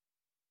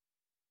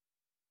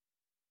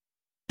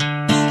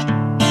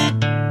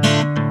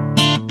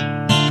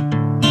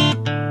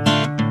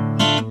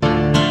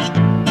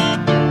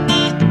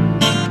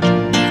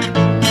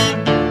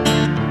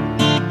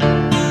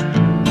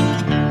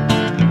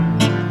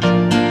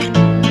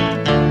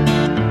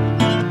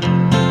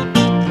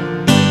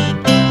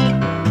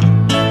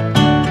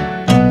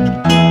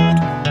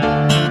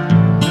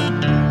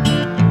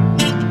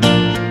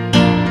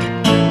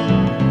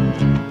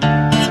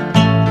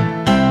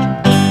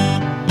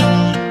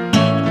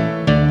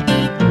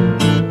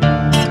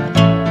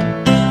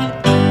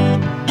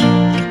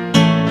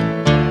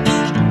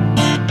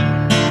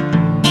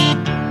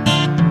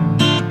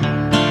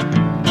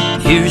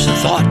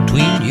thought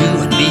between you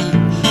and me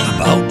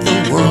about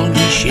the world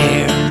we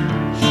share.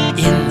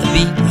 In the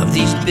beat of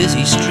these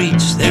busy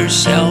streets, there's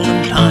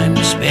seldom time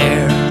to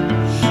spare.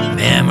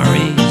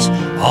 Memories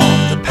of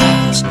the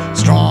past,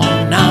 strong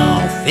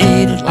now,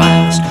 fade at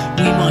last.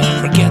 We might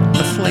forget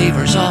the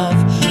flavors of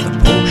the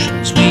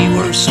potions we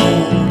were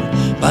sold,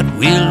 but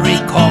we'll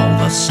recall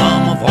the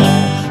sum of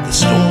all the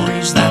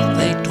stories that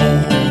they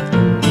told.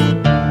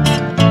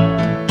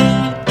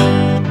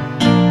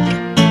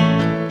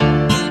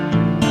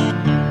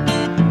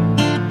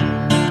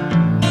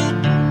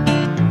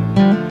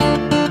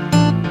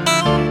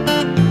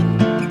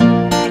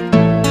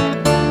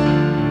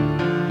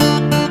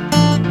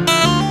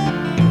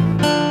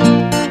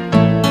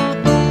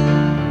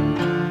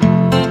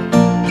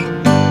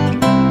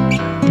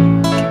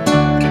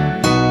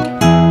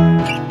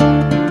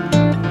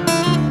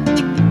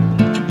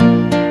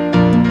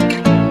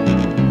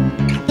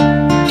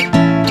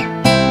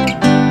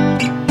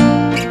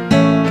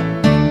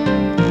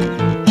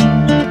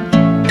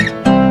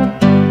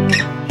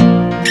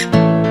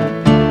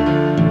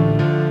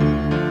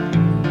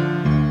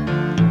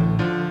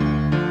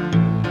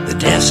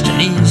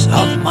 Destinies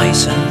of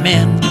mice and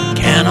men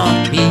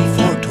cannot be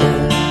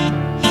foretold.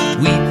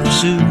 We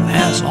pursue,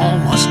 as all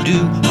must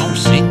do, our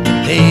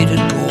syncopated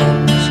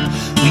goals.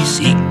 We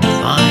seek to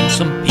find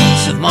some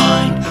peace of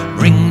mind,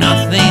 bring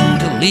nothing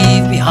to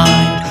leave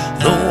behind.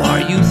 Though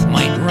our youth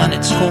might run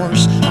its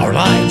course, our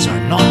lives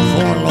are not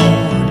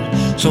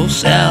forlorn. So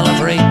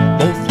celebrate